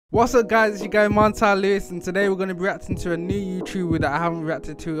What's up guys, it's your guy Montell, and today we're going to be reacting to a new YouTuber that I haven't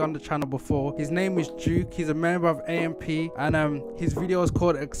reacted to on the channel before. His name is Duke, he's a member of AMP, and his video is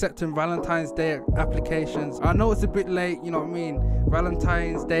called Accepting Valentine's Day Applications. I know it's a bit late, you know what I mean,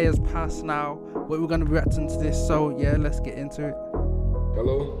 Valentine's Day has passed now, but we're going to be reacting to this, so yeah, let's get into it.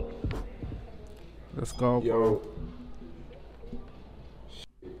 Hello? Let's go, bro.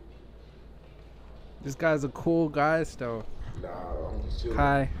 This guy's a cool guy still. Nah, I'm just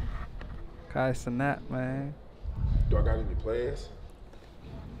chilling. Kai Sinat, man. Do I got any plans?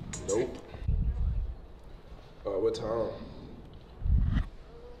 Nope. What time?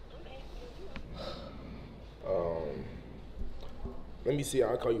 Let me see.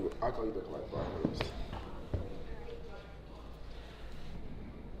 I'll call you back in like 5 minutes.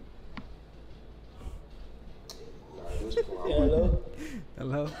 Nah, this point, Hello?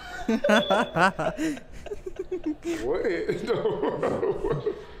 Hello? What?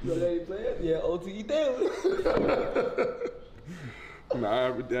 You already playing? Yeah, OT daily. Nah,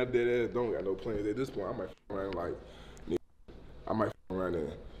 I don't got no plans at this point. I might around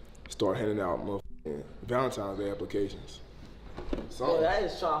and start handing out motherfucking Valentine's Day applications. Bro, that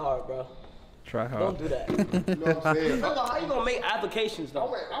is try hard, bro. Try hard. Don't do that. You know what I'm saying? How you gonna make applications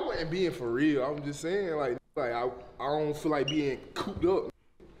though? I wasn't being for real. I'm just saying like I don't feel like being cooped up.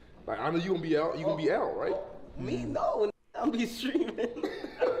 Like I know you gonna be out. You gonna be out, right? Me no. I'm be streaming. Yeah,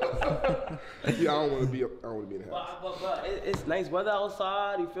 I don't want to be in the house. But it's nice weather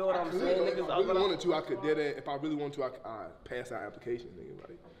outside. You feel what I'm saying? If I really wanted to, I could do that. If I really wanted to, I could pass out application, nigga.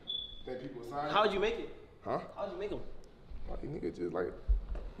 Like that people sign. How'd you make it? Huh? How'd you make them? Like nigga, just like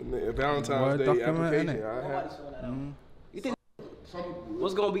a Valentine's Day application. Nobody's showing that out. You think Some people would.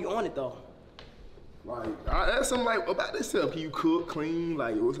 what's gonna be on it though? Like I asked them like about themselves. Can you cook, clean?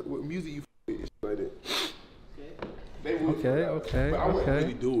 Like what music you shit like that? They would. Okay. But I wouldn't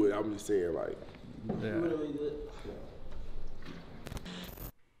really do it. I'm just saying like. Yeah. You wouldn't really do it.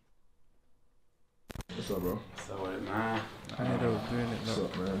 What's up, bro? So what, man? I know they were doing it What's though.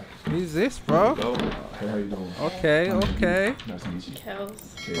 up, man? Who's this, bro? Hey, how you doing? Okay. Nice to meet you.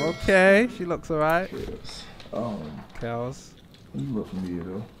 Kels. Okay, she looks alright. Yes. Kels. You look familiar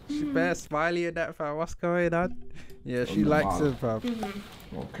though. She better smiley at that, fam. What's going on? Yeah, she likes it, fam.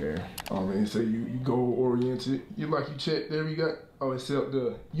 Okay. And so you go oriented. You check there. You got except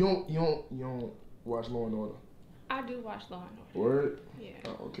you don't watch Law and Order. I do watch Law and Order. Word. Yeah.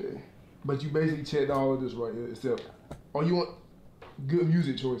 Oh, okay. But you basically checked all of this right here, except you want good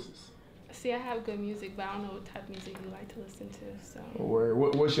music choices. See, I have good music, but I don't know what type of music you like to listen to. So. Word.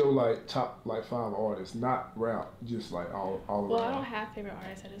 What's your top 5 artists? Not rap, just like all around. Well, I don't have favorite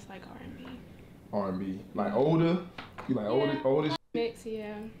artists. I just like R&B. R&B, like older. You like older. Mix,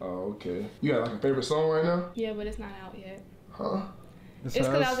 yeah. Oh, okay. You got like a favorite song right now? Yeah, but it's not out yet. Huh? It's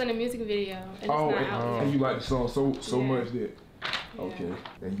because I was in a music video and it's not out yet. And you like the song so much that. Yeah. Okay.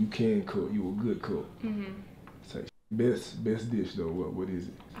 And you can cook. You a good cook. Say best dish though. What is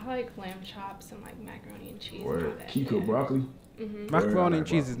it? I like lamb chops and like macaroni and cheese. Or And all that. can you cook broccoli? Macaroni and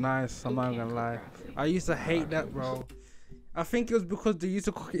cheese is nice, I'm not gonna lie. I used to hate that, bro. I think it was because they used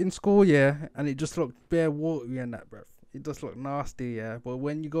to cook it in school, yeah, and it just looked bare watery and that, bro. It just looked nasty, yeah. But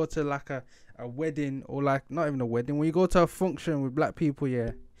when you go to like a wedding, or like not even a wedding, when you go to a function with black people,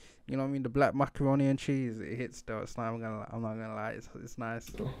 yeah, you know what I mean, the black macaroni and cheese, it hits though. It's not, I'm not gonna lie, it's nice.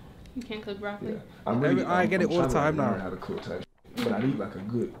 You can't cook broccoli? Yeah. I get it all the time now. How to cook type. But I need like a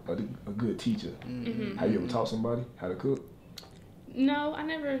good teacher. Have you ever taught somebody how to cook? No, I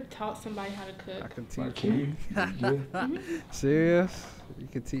never taught somebody how to cook. I can teach Like, can you? Serious? You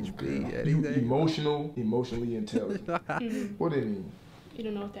can teach me any day. Emotionally intelligent. What do it mean? You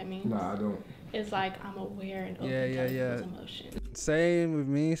don't know what that means? Nah, I don't. It's like I'm aware and open Yeah. to people's emotions. Same with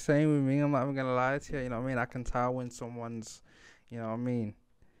me. I'm not even gonna lie to you. You know what I mean? I can tell when someone's, you know what I mean.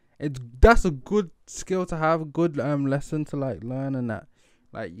 That's a good skill to have, a good lesson to like learn, and that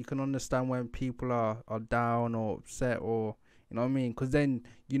like you can understand when people are down or upset, or you know what I mean, because then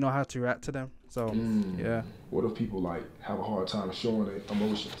you know how to react to them. So yeah. What if people like have a hard time showing their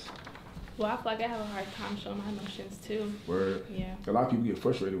emotions? Well, I feel like I have a hard time showing my emotions too. Word. Yeah. A lot of people get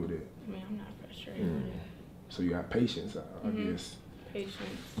frustrated with it. I mean, I'm not frustrated with it. So you have patience, I guess. Patience.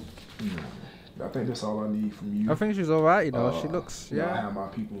 I think that's all I need from you. I think she's alright, you know. She looks, I have my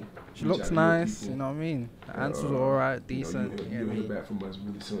people. She looks nice, you know what I mean. The answers are alright, decent. You'll hear back from us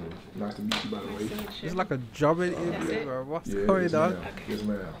really soon. Nice to meet you, by the way. It's like a job interview, bro. What's going on? Yes,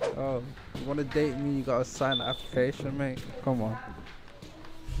 ma'am. Oh, you want to date me? You gotta sign the application, mate. Come on.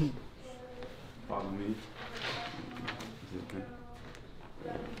 Follow me.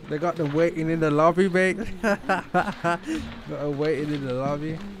 They got them waiting in the lobby, mate. Got them waiting in the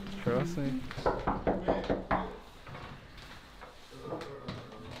lobby. Trust me.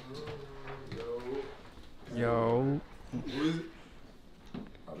 Yo. Who is it?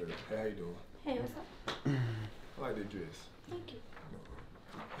 How you doing? Hey, what's up? I like that dress. Thank you.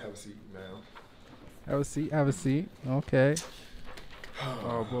 Have a seat, ma'am. Have a seat. Okay.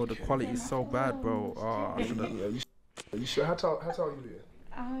 Oh, bro, the quality is so bad, bro. Oh, I should've. Are you sure? How tall you there?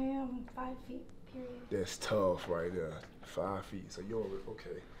 I am 5 feet, period. That's tough right there. 5 feet. So you're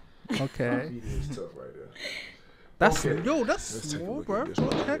okay. Okay. 5 feet is tough right there. That's Okay. yo, that's Let's take a small, look bro. at this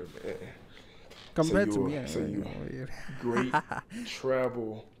What the right heck? here, man. Compared So to me, you're- so you- yeah. Great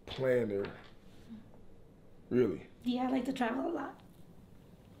travel planner. Really? Yeah, I like to travel a lot.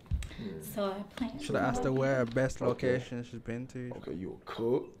 So I plan. Should have asked her where her best Okay. location she's been to. Okay, you a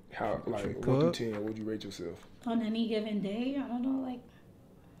cook? How like She 1 through cook? 10? Would you rate yourself? On any given day, I don't know, like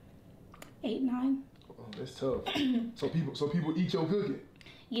 8, 9. Oh, that's tough. so people eat your cooking.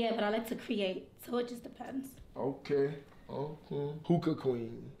 Yeah, but I like to create, so it just depends. Okay. Hookah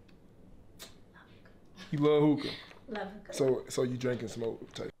queen. You love hookah. Love hookah. So you drink and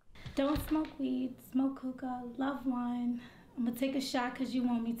smoke type. Don't smoke weed, smoke hookah, love wine. I'm gonna take a shot because you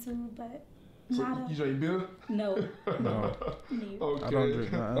want me to, but So not you a, drink beer? no. No. Okay. I don't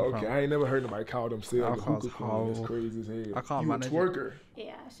drink nothing. Okay, I ain't never heard nobody call themselves a Alcohol's hookah queen. That's horrible. crazy as hell. I can't you manage a it. twerker.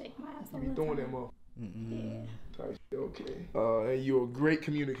 Yeah, I shake my ass You all be the throwing time. them up. Yeah, Type shit, okay. And you're a great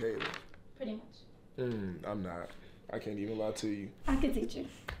communicator. pretty much. I'm not. I can't even lie to you. I could teach you.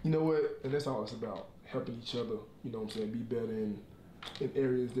 You know what? And that's all it's about. Helping each other, you know what I'm saying, be better in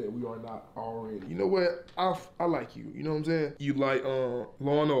areas that we are not already. You know what? I like you. You know what I'm saying? You like Law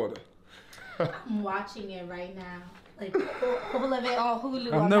and Order. I'm watching it right now. Like, all of it on Hulu.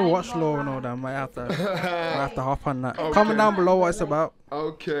 I've I'm never not watched even Law gonna and lie. Order. I might have to hop on that. Okay. Comment down below what it's about.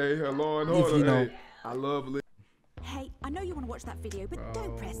 Okay, Law and If Order. you know. Hey, I love Hey, I know you want to watch that video, but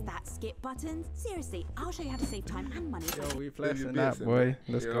don't press that skip button. Seriously, I'll show you how to save time and money. Yo, we Live flexing your that, business, boy. man.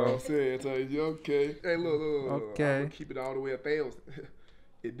 Let's You know what I'm go. saying? So, you okay. Hey, look. Okay. I'm gonna keep it all the way 1,000.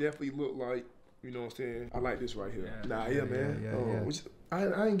 It definitely looked like, you know what I'm saying? I like this right here. Yeah, man. yeah. I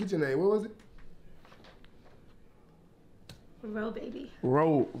didn't get your name. What was it? Row baby.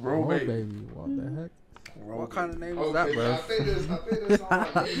 Roll, Oh, baby. baby. What the heck? Roll What kind of name baby. is that, Okay, bro? I think that's all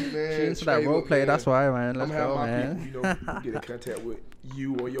right, man. She into Straight that role look, play. man. That's why, man. Let's I'm gonna go, have my man. people, get in contact with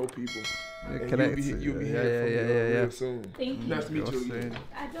you or your people. And Connect. you'll be Yeah, hearing from me yeah. real soon. Thank you. Nice to meet you Go again. soon.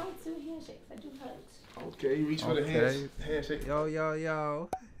 I don't do handshakes. I do hugs. Okay, you reach for the Okay. handshake. Yo.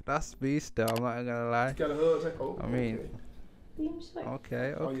 That's beast, though. I'm not gonna lie. Got a hug. Take, oh, I mean, okay. Yeah, I'm sure.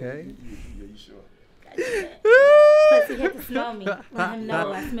 okay. Oh, yeah, you sure? Plus, he had to smell me. Let him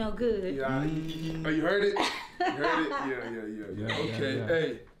know I smell good. Yeah. Oh, you heard it? You heard it? Yeah. Okay. yeah.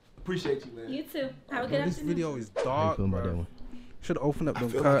 Hey, appreciate you, man. You too. Have a good This afternoon. video is How you dark, feeling about that bro. one? Should open up I them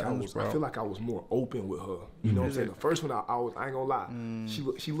feel, like I, curtains, was, bro. I feel like I was more open with her. You know what I'm saying? The first one, I ain't gonna lie.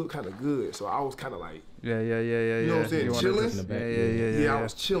 She looked kind of good, so I was kind of like, Yeah. You know what I'm saying? You wanna Chilling? just- In the back, Yeah. I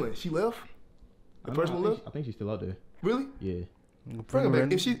was chilling. She left. The I first know, one left. I think she's still out there. Really? Yeah. Bring her her back.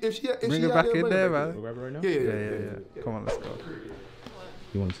 in. If she Bring her out back in bring her there, back man. Go grab her right now? Yeah. Come on, let's go.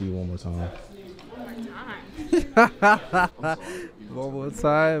 You want to see you one more time? One more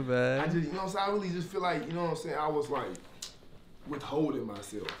time, I man. just, you know what I'm saying? I really just feel like, you know what I'm saying? I was like withholding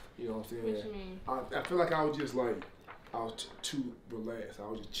myself. You know what I'm saying? What you mean? I feel like I was just like, I was too relaxed. I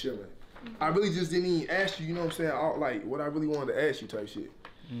was just chilling. I really just didn't even ask you, you know what I'm saying? Like what I really wanted to ask you type shit.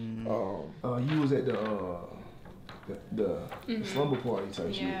 You was at the slumber party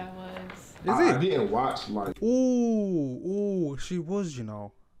type shit. Yeah, it was. I didn't watch like. Ooh, she was, you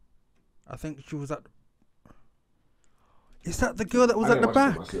know. I think she was at. Is that the girl that was I at the didn't watch it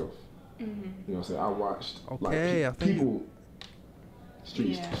back? myself. You know what I'm saying? I watched Okay, I like think- people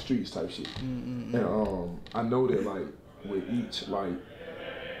streets type shit. And I know that like with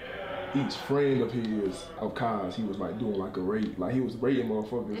each friend of his of Kai's, he was like doing like a rate, like he was rating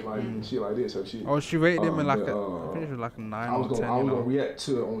motherfuckers like and shit like this type shit. Oh, she rated him in like but, I think it was like a 9 I was or 10. gonna You know? react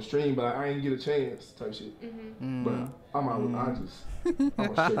to it on stream, but I didn't get a chance type shit. But I'm a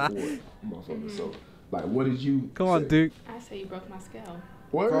straightforward motherfucker. So like, what did you? Come on, say? Duke. I say you broke my scale.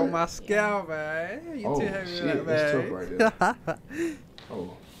 What? Bro, my scale, man. You Oh too heavy shit, with that's that, tough man. right there.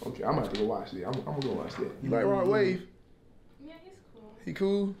 Oh, okay. I'm gonna have to go watch that. I'm gonna go watch that. You like Rod Wave? Yeah, he's cool. He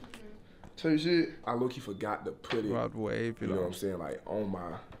cool? Tell you shit. I low-key forgot to put it. Rod Wave, You know what I'm saying? Like on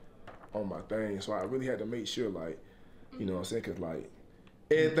my thing. So I really had to make sure, like, you know what I'm saying? Cause like,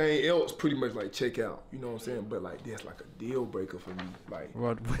 Everything else pretty much like check out. You know what I'm saying? But like that's like a deal breaker for me. Like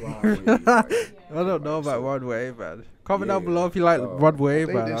Rod Wave. Wave, like, I don't know about Rod Wave, man. Comment down yeah, below if you like Rod Wave,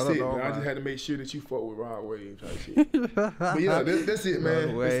 I think man. I that's don't it, know, man. I man. just had to make sure that you fuck with Rod Wave type shit. But yeah, that's it,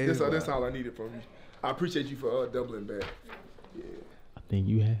 man. That's all I needed from you. I appreciate you for doubling back. Yeah. I think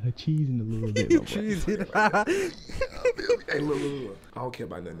you had her cheesing a little bit. My boy. Cheesy. Hey, look. I don't care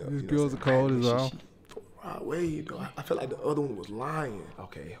about nothing else. These You know girls what are I'm saying? cold as well. Rod Wave, though. I felt like the other one was lying.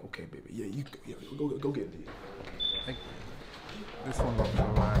 Okay, baby. Yeah, go get it. This one looks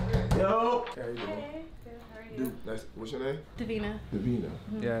alright. Yo. Hey, how you doing? Dude, what's your name? Davina. Davina.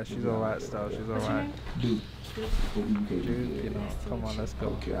 Yeah, she's alright still. She's alright. Dude. Dude, you know, come on, let's go.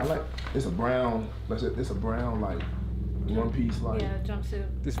 Okay, I like. It's a brown. It's a brown like one piece like. Yeah, jumpsuit.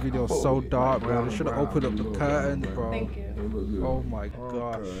 This video is so dark, bro. They should have opened up the curtains, bro. Thank you. It look good. Oh my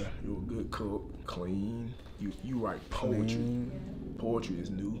gosh. You a good cook, clean. You write poetry. Clean. Poetry is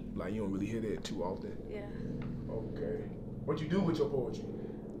new. Like you don't really hear that too often. Yeah. Okay. What you do with your poetry?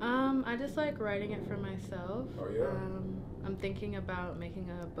 I just like writing it for myself. Oh yeah. I'm thinking about making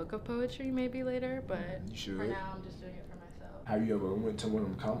a book of poetry maybe later, but You should. for now I'm just doing it for myself. Have you ever went to one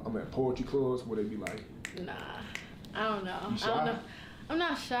of them poetry clubs where they be like? Nah, I don't know. You shy? I don't know. I'm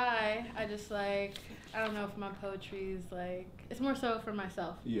not shy. I just like, I don't know if my poetry's like, it's more so for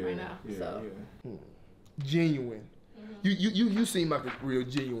myself right now. So. Genuine. You seem like a real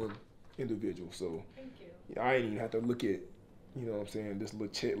genuine individual. So Thank you. I ain't even have to look at, you know what I'm saying, this little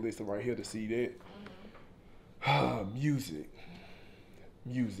checklist right here to see that. Music.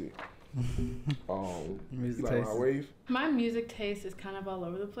 Music Like taste. Rod Wave? My music taste is kind of all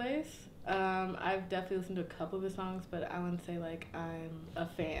over the place. I've definitely listened to a couple of his songs, but I wouldn't say like I'm a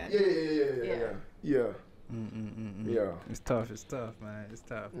fan. Yeah. Yeah. It's tough, man. It's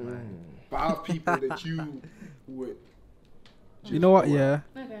tough, man. 5 people that you would. You know what? Yeah.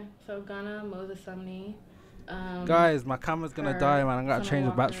 Okay, so Ghana, Moses Sumney. Guys, my camera's gonna die, man. I gotta Summer change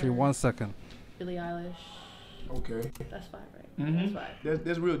the battery. Walker. 1 second. Billie Eilish. Okay. That's 5, right? That's 5.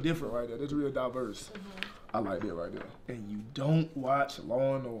 That's real different right there. That's real diverse. I like that right there. And you don't watch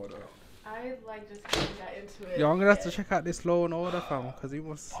Law and Order. I like just kind of got into it. Yo, I'm gonna have to check out this Law and Order, fam, cause he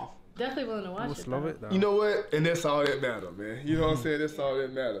must Definitely willing to watch it. love though. it, though. You know what? And that's all that matter, man. You know what I'm saying? That's all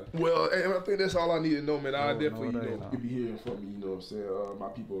that matter. Well, and I think that's all I need to know, man. I definitely, you'll be hearing from me. You know what I'm saying? My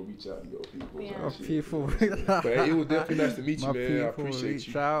people will reach out to your people. Yeah. My people. But hey, it was definitely nice to meet you, My man. I people appreciate reach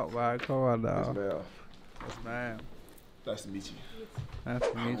you. out, man. Come on Yes, now. man. Yes, man. Nice to meet you. Nice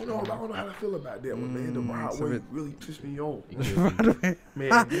to I meet don't you. know. I don't know how to feel about that one, man. The Rod it's a Wave bit- really pissed me off. Rod Wave. Man,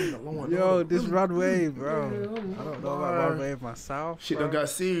 the Law and Yo, Order this really- Rod Wave, bro. Yeah, I don't know about Rod Wave myself. Shit bro. done got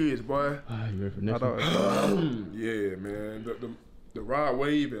serious, boy. You ready for I next one? don't. Yeah, man. The Rod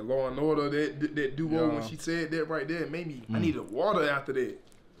Wave and Law and Order, that duo, when Yeah. she said that right there, it made me, I needed water after that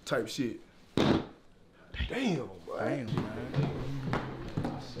type shit. Damn, boy. Damn, man.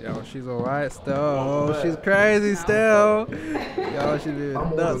 Yo, she's alright still. Oh, she's crazy still. Yo, she doing I'm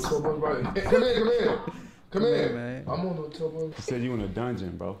on the nuts. tour bus right. Come here, in. man. I'm on the tour bus. You said you in a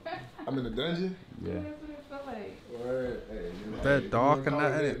dungeon, bro. I'm in the dungeon? Yeah. Word. Hey, you know, Very you dark wanna and call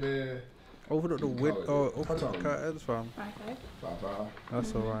that, it, man. Open up the You window. call it. Open How the tall are you? curtains, fam. 5'5". 5'5".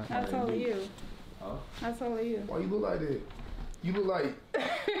 That's alright. How tall are you? Huh? How tall are you? Why you look like that? You look like.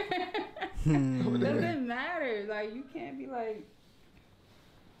 Doesn't matter. Like, you can't be like,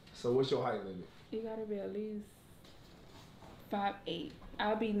 So what's your height limit? you gotta be at least 5'8".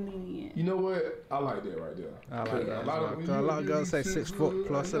 I'll be lenient. You know what? I like that right there. I like 'Cause that as A lot well. of, when 'Cause a you- lot of you girls say 6 6 foot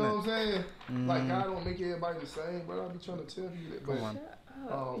plus, you know innit? what I'm saying? Like, God don't make everybody the same, but I be trying to tell you that. But Come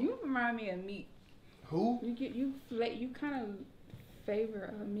on. You remind me of Meek. who? You kind of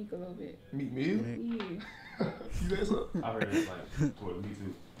favor Meek a little bit. Meek Mill? Yeah. You think so? I heard it's like, for me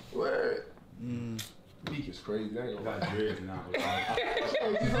too. What? Meek is crazy. I ain't I gonna got lie. dreads now.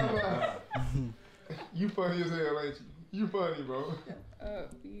 Hey, you talking about- You funny as hell, ain't you? You funny, bro.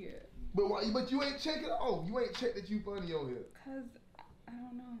 Yeah. But why? But you ain't check it out. You ain't check that you funny on here. Cause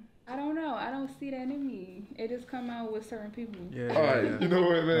I don't know. I don't see that in me. It just come out with certain people. Yeah. All right. yeah. You know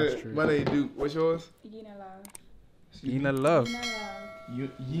what, That's man? true. My name Duke. What's yours? Yina love. Yina Love. Yina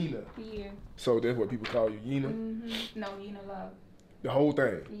love. Yina. Yeah. So that's what people call you, Yina. No, Yina love. The whole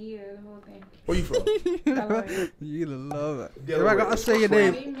thing. Yeah, the whole thing. Where you from? Delaware. Yina Love it. If Delaware I gotta is say your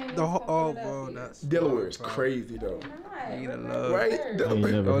crazy. name, the whole. Oh, bro, that's. Delaware is crazy though. Yina Love. Right? I ain't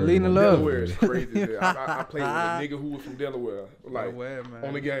Delaware. never Oh, heard Lena of Love. Delaware is crazy. I played with a nigga who was from Delaware, like Delaware, man.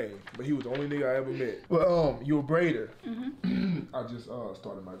 on the game, but he was the only nigga I ever met. Well, you a braider. I just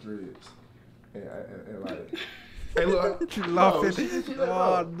started my dreads, and like Hey, look. She laughing. She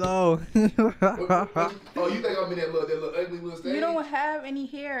Oh no. Oh, you think I'm in that little ugly little stage? You don't have any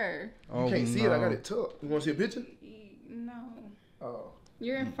hair. You can't see it. I got it tucked. You want to see a picture? No. Oh.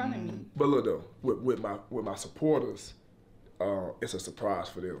 You're in front of me. But look though, with my supporters, it's a surprise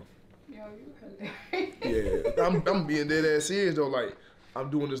for them. Yo, you hilarious. Yeah, I'm being dead ass serious though. Like I'm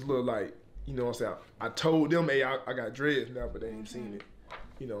doing this little like, you know what I'm saying. I told them, hey, I got dreads now, but they ain't seen it.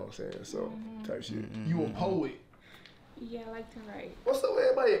 You know what I'm saying? So type shit. You a poet? Yeah, I like to write. What's up with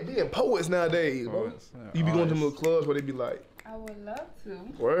everybody being poets nowadays, bro? You be going to them little clubs where they be like, I would love to.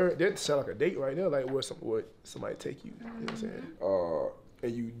 word, that sound like a date right there, like where somebody take you. You know what I'm saying?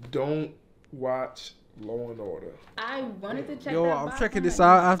 And you don't watch Law and Order. I wanted to check Yo, that I'm box checking on this my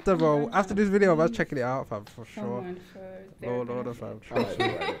out list. after, bro. After this video, I'm checking it out, fam, for sure. Someone for Lord, their Lord, fam. I like that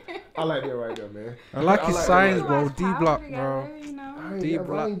right there. I like that right there, man. I like his signs, We bro. watch D Power block, together, bro. you know? I D ain't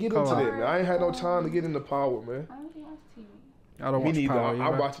block get into cover. that, man. I ain't had no time to get into Power, man. I don't watch TV. I don't Me watch neither. Power. I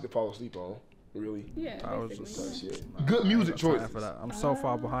either. watch it to fall asleep on. Really. Yeah, I was basically. just Shit. Good music time choices. for that. I'm so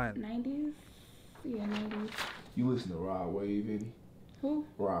far behind. 90s? Yeah, 90s. You listen to Rod Wave, Eddie? Who?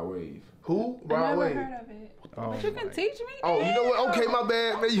 Rod Wave. Who? I Rod never Wave. heard of it. Oh, But you can my. teach me. Oh, you know what? Okay, my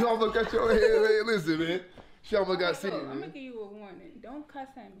bad, man. You almost got your head, man. Listen, man. She almost got sick, I'm gonna man. give you a warning. Don't cuss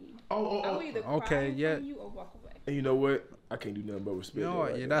at me. Oh. I will either cry Okay, in yeah. front of you or walk away. And you know what? I can't do nothing but respect. You know that what?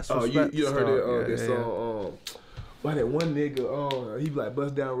 right Yeah, there. that's Oh, respect you heard stuff. that Yeah, song? Why that one nigga? He be like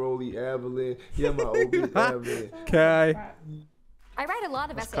bust down Rolly Evelyn. Yeah, my old bitch Evelyn. Okay. I write a lot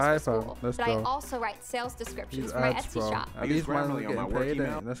of Let's essays for go, school, Let's but go. I also write sales descriptions These for my ads, Etsy bro. shop. At least mine was getting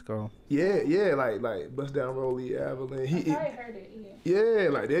paid. Let's go. Yeah, like bust down Rolly Evelyn. I heard it, Yeah,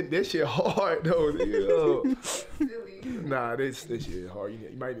 like that shit hard though. Nigga. Silly. Nah, that shit hard. You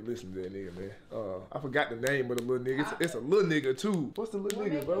might need to listen to that nigga, man. I forgot the name of the little nigga. It's a little nigga too. What's the little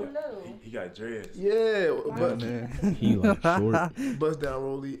nigga, bro? He got dreads. Yeah, but He like short. bust down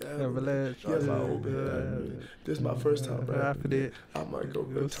Rolly Evelyn. Yeah, my old bitch. This is my first time, bro. I might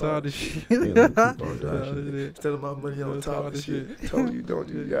go Start the shit. Instead of my money on top of shit. Told you don't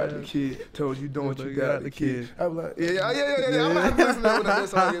you got the kid. Told you don't you got the kid. I'm like, yeah. I'm like, listen to that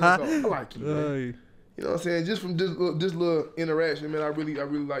song. I like you, man. You know what I'm saying? Just from this little interaction, man, I really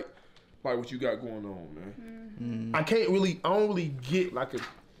like what you got going on, man. I don't really get like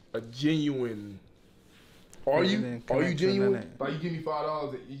a genuine. Are you genuine? Like you give me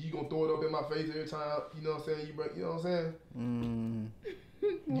 $5, you gonna throw it up in my face every time? You know what I'm saying? You know what I'm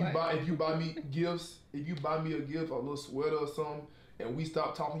saying? If you buy me gifts, if you buy me a gift, a little sweater or something, and we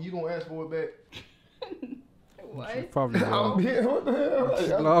stop talking, you gonna ask for it back? What? She probably will. What the hell? She's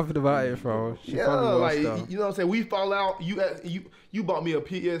laughing about it, bro. She probably will like still. you know what I'm saying. We fall out. You bought me a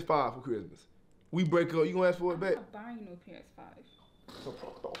PS5 for Christmas. We break up. You gonna ask for it back? I'm not buying no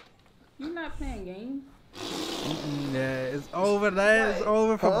PS5. You're not playing games. Yeah, it's over there. It's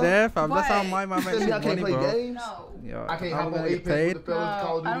over from there, fam. That's how my mom makes I can't money, play bro. games. No. Yo, I can't I'm hop on gonna get 8 with paid. the fellas.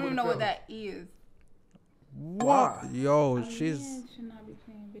 Call of Duty I don't with even the know what fellas. that is. What? Yo, A she's. man should not be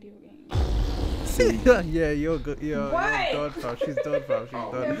playing video games. Yeah, you're good. You're done, fam. She's done, fam. She's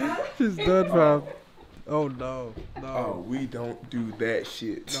done. She's She's done, fam. Oh no, no. Oh, we don't do that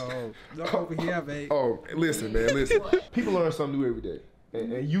shit. No, not over here, mate. Oh, listen, man, listen. People learn something new every day,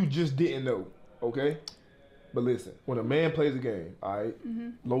 and you just didn't know, okay? But listen, when a man plays a game, all right,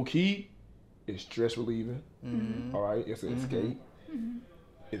 low key, it's stress relieving. All right, it's an escape.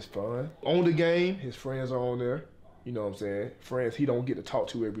 It's fun. On the game, his friends are on there. You know what I'm saying? Friends he don't get to talk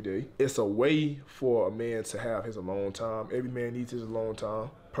to every day. It's a way for a man to have his alone time. Every man needs his alone time,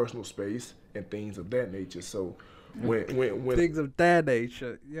 personal space, and things of that nature. So when Things of that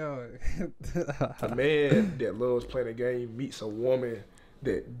nature, yo. a man that loves playing a game meets a woman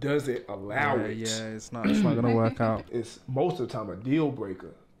that doesn't allow it. Yeah, it's not gonna work out. It's most of the time a deal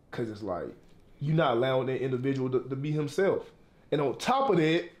breaker, cause it's like you're not allowing that individual to be himself. And on top of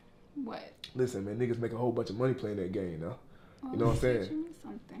that, What? listen, man, niggas make a whole bunch of money playing that game now. Oh, You know what I'm saying? teach me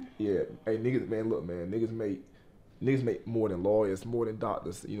something. Yeah, hey niggas, man, look, man, niggas make more than lawyers, more than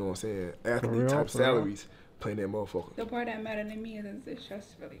doctors. You know what I'm saying? Athlete real, type for real. salaries playing that motherfucker. The part that mattered to me is the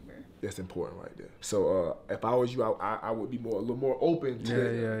stress reliever. That's important right there. So if I was you, I would be a little more open to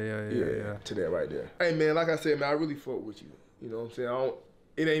that. Yeah. To that right there. Hey man, like I said, man, I really fuck with you. You know what I'm saying?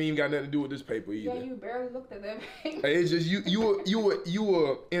 It ain't even got nothing to do with this paper either. Yo, you barely looked at that paper. Hey, it's just you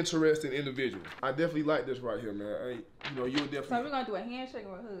were interesting individual. I definitely like this right here, man. You were definitely. So we're gonna do a handshake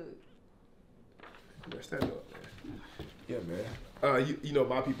or a hug? Man, stand up, man. Yeah, man. You know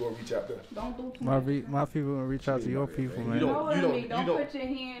my people will reach out there. Don't do too much. My people will reach out to your people, man. Don't put your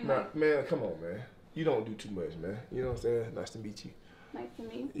hand like. Man, come on, man. You don't do too much, man. You know what I'm saying? Nice to meet you. Nice to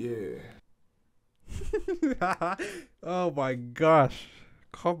meet you. Yeah. Oh my gosh.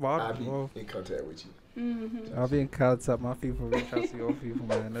 Come on, I'll be bro. in contact with you. I'll be in contact. My people reach out to your people,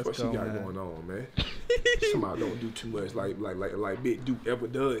 man. Let's What go, you got man. going on, man? Somebody don't do too much like Big Duke ever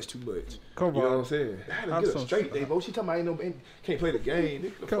does too much. Come You know on. what I'm saying? I had to Have get her some straight, Dave. She talking about ain't no can't play the game.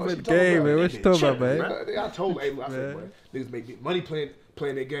 Nigga, Can't play the she talking game, about? man. What you talking about, Chilling, man? bruh. I told her, I said, Man. niggas make money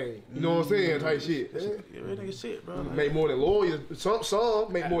playing that game. You know what I'm saying? Type shit. Yeah, nigga shit, bro. Make more than lawyers.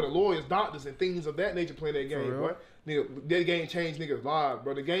 Some make more than lawyers, doctors, and things of that nature playing that game, real? bro. Nigga, that game changed niggas' lives,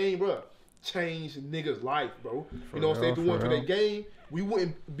 bro. The game, bro, changed niggas' life, bro. You know what I'm saying? If it real, wasn't for for that game, we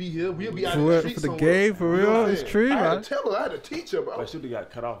wouldn't be here. We'd be out in For the the streets somewhere. game, for You know real? what I'm It's saying? true, I had man. to tell her, I had to teach her, bro. But she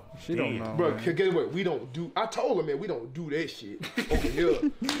got cut off. She don't know. Bro, man. guess what? We don't do. I told her, man, we don't do that shit over here.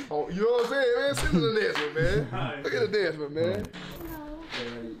 Oh, you know what I'm saying, man? Send her the dance, man. Look at the dance, man. How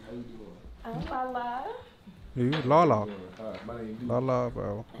you doing? I'm Lala. Who? Lala. My name is Lala,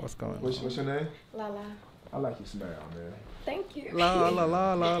 bro. What's going on? What's your name? Lala. I like your smile, man. Thank you. La la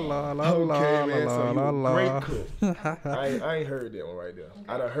la la la la la Okay, man. la So you la a la. great cook. I ain't heard that one right there.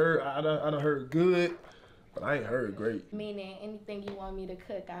 I done heard good, but I ain't heard great. Meaning anything you want me to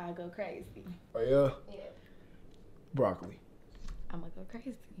cook, I'll go crazy. Oh yeah, Yeah. broccoli, I'm gonna go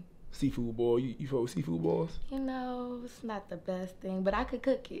crazy. seafood boil. You fuck with seafood boils? You know, it's not the best thing, but I could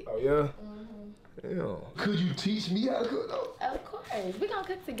cook it. Oh yeah. Mm-hmm. Damn. Could you teach me how to cook though? Of course. We're gonna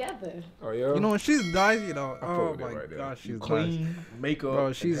cook together. Oh yeah. You know, she's nice, you know. I fuck Oh with that my right there. gosh, she's clean, nice. makeup, Bro,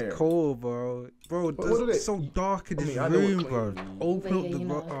 and she's hair. cool, bro. Bro, What are they? it's so dark in I this mean, I know what room, clean bro. means. Open But up yeah, the you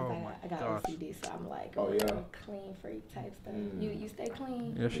know, bro. 'cause Oh I my got gosh. OCD, so I'm like, Oh, yeah. clean freak type stuff. You stay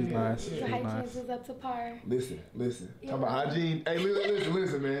clean. Yeah, she's nice. Your She's hygiene nice. is up to par. Listen. Yeah. Talk about hygiene. Hey,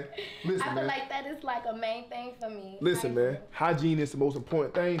 listen, man. Listen, I feel man. like that is like a main thing for me. Listen, Hygiene. man. Hygiene is the most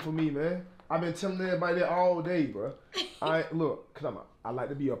important thing for me, man. I've been telling everybody that all day, bro. Cause I like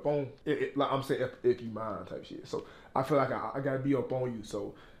to be up on it, like I'm saying, if you mind type shit. So I feel like I gotta be up on you.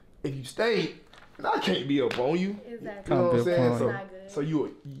 So if you stay, I can't be up on you. Exactly. You know what I'm Can't be up saying? on So, you. Not good. so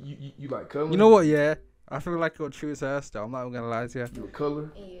you like color? You know what? Yeah, I feel like you'll choose hairstyle. I'm not even gonna lie to you. You a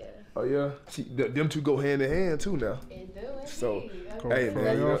color? Yeah. Oh yeah. See, them two go hand in hand too now. It do So, indeed. hey, Okay.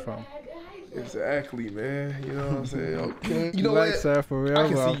 man, you know- from. Exactly, man. You know what I'm saying? Okay. You know like what? sir, for real, I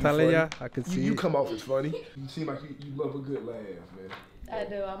can bro. see I'm you telling funny. ya, I can see You it. come off as funny. You seem like you love a good laugh, man. I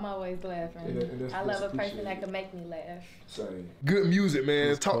do. I'm always laughing. And that's I love a person appreciated. that can make me laugh. Same. Good music, man.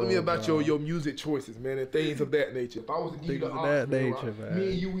 It's Talk to me cool, about bro. your music choices, man, and things of that nature. If I was to give you Things the of option, that nature, man.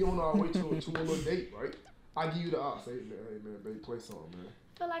 me and you, we on our way to a little date, right? I give you the option. Say, man, hey, man, baby, play something, man.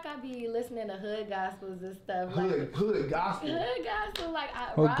 I feel like I be listening to hood gospels and stuff. Hood gospel. Hood gospel, like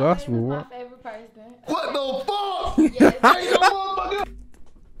Hood Rod gospel, Wave is my what? favorite person. What the fuck? Yes. Ain't no motherfucker.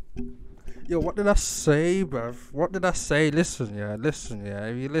 Yo, what did I say, bruv? What did I say? Listen, yeah.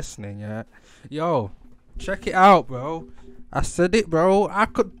 If you're listening, yeah. Yo, check it out, bro. I said it, bro. I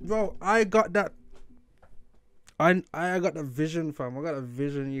got that. I got the vision, fam. I got a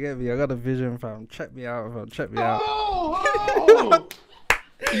vision. You get me? I got a vision, fam. Check me out, fam. Check me out. Oh!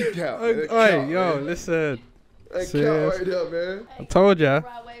 Eat out. Hey, yo, listen. That serious. count right there, man. I told ya.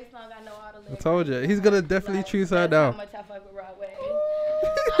 Rod Wave song, I know all the lyrics. I told ya. He's gonna definitely choose her That's now. how much I fuck with Rod Wave.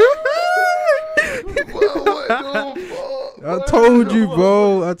 What the fuck? I told you,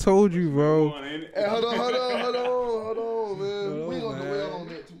 bro. I told you, bro. Hey, hold on, man. We ain't gonna man. dwell on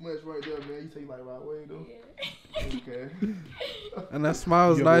that too much right there, man. You say you like Rod Wave, though? Okay. And that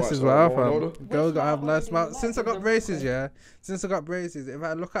smile's You ever nice watch as well, Law and Order? fam. Girls gotta have nice Law and smile. Order Since I do you got like? braces, yeah. Since I got braces, if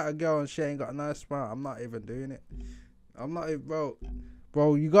I look at a girl and she ain't got a nice smile, I'm not even doing it. I'm not even, bro.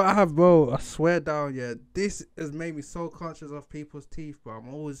 Bro, you gotta have, bro. I swear down, yeah. This has made me so conscious of people's teeth, bro.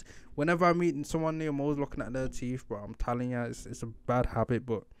 I'm always, whenever I meet someone new, I'm always looking at their teeth, bro. I'm telling you, it's a bad habit,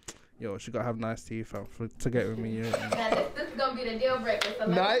 but yo, she gotta have nice teeth, fam, to get with me, yeah. Now this is gonna be the deal breaker. So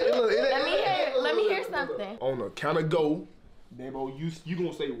Nah, let me hear something. On the count of go, Dabo, you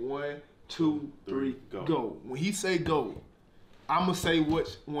gonna say 1, 2, 3, go. When he say go, I'm gonna say which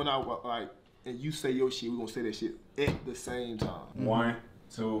one I like, and you say your shit. We gonna say that shit at the same time. 1,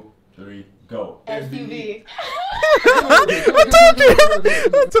 2, 3, go. SUV.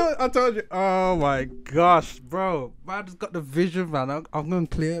 I told you. Oh my gosh, bro. Man just got the vision, man. I'm going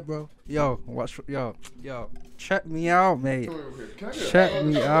clear, bro. Yo, watch. Yo. Check me out, mate. Check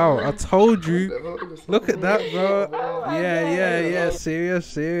me out. I told you. Look at that, bro. Yeah.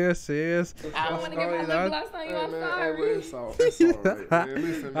 Serious. I don't want to get my lip gloss on you. I'm sorry. It's all right, man.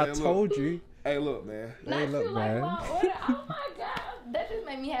 Listen, man. I told you. Hey, look, man. Not Hey, look, you like man. Law and Order. Oh my God. That just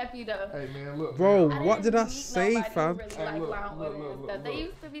made me happy though. Hey man, look. Bro, man. what did I meet say, nobody who fam? Really Hey, like look, Law and look, Order look, and look, stuff. They look.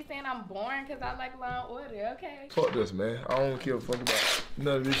 used to be saying I'm boring because I like Law and Order. Okay. Fuck this, man. I don't give a fuck about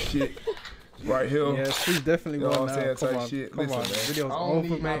none of this shit right here. Yeah, she's definitely You know one what I'm now. saying? Come Type on, shit. come Listen, on. man. Video's I don't over,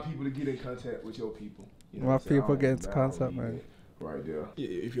 need my mate. people to get in contact with your people. You know My what I'm saying? people I get don't- into I don't contact, need man. it Right there. Yeah,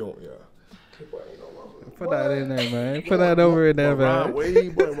 if you don't, yeah. Put that in there, man. Put that over in there, Ron man.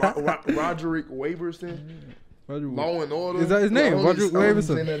 Wade, boy, Roderick Waverson. Law and Order. Is that his name? Roderick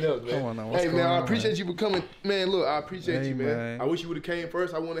Waverson? Else, Come on now. What's Hey man, going I on, appreciate you for coming. Man, look, I appreciate Hey, you, man. man. I wish you would have came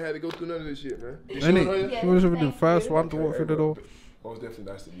first. I wouldn't have had to go through none of this shit, man. You Ain't sure, it? Raya? You was the first one to walk through the door. Most definitely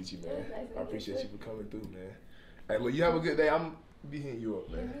nice to meet you, man. I appreciate you for coming through, man. Hey, look, you have a good day. I'm be hitting you up,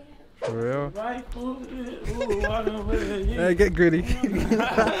 man. For real? Right foot, ooh, walk away, yeah. Hey, get gritty. Hey,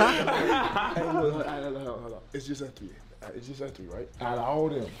 look, hold on. It's just at 3. It's just at 3, right? Out of all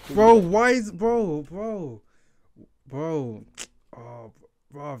them. Bro, why is bro? Oh,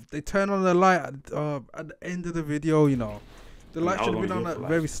 bro, they turn on the light at the end of the video, you know. The light should have been on at the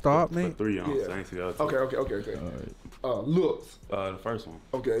very start, mate. 3 on, so I ain't see the other two. Okay. Looks. The first one.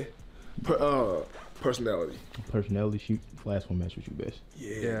 Okay. Personality. Personality shoot. Last one match with you best.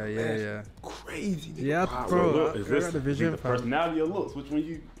 Yeah. Crazy. Nigga. Yeah, Wow, bro. Look, is I got this the vision, the fam. personality or looks? Which one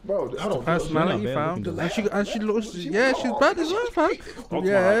you? Bro, hold on. Personality, She's not fam. bad And she looks. Yeah, she's bad as well, fam.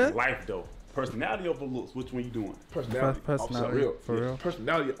 Yeah. Life though. Personality over looks. Which one you doing? Personality. Personality, for real.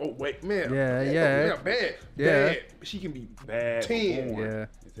 Personality. Oh wait, man. Yeah. Bad. Yeah. Bad. She can be Bad. 10. Boring. Yeah.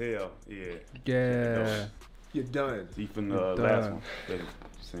 As hell. Yeah. Yeah. You're done. See from the You're last done. one.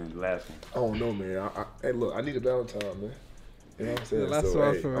 Saying the last one. I don't know, man. Hey, look, I need a Valentine, man. You know what I'm saying? The last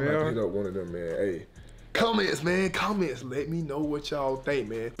one, for I'm about to real. hit up one of them, man. Hey, comments, man. Comments. Let me know what y'all think,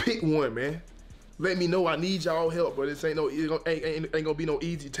 man. Pick one, man. Let me know. I need y'all help, but this ain't gonna be no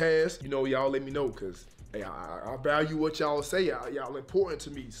easy task. You know, y'all let me know, cause hey, I value what y'all say. Y'all important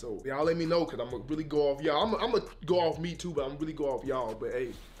to me, so y'all let me know, cause I'm gonna really go off y'all. I'm gonna go off me too, but I'm really go off y'all. But hey,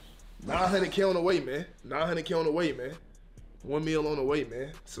 900K on the way, man. 900K on the way, man. 1 mil on the way,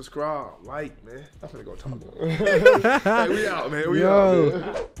 man. Subscribe, like, man. I'm finna go talk about it. Hey, we out, man. We out,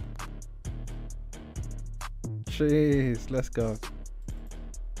 man. Jeez, let's go.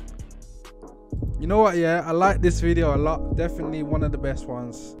 You know what, yeah, I like this video a lot. Definitely one of the best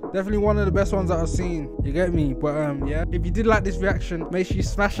ones. Definitely one of the best ones that I've seen. You get me? But yeah, if you did like this reaction, make sure you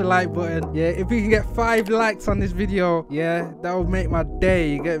smash the like button. Yeah, if we can get 5 likes on this video, yeah, that would make my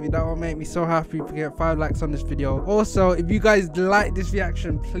day. You get me? That would make me so happy if we get 5 likes on this video. Also, if you guys like this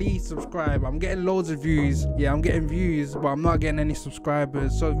reaction, please subscribe. I'm getting loads of views. Yeah, I'm getting views, but I'm not getting any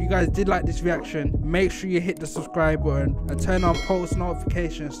subscribers. So if you guys did like this reaction, make sure you hit the subscribe button and turn on post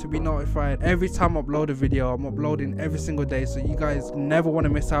notifications to be notified every time I upload a video. I'm uploading every single day, so you guys never want to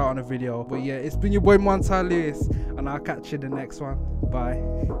miss out on a video. But yeah, it's been your boy Montell, and I'll catch you in the next one. Bye.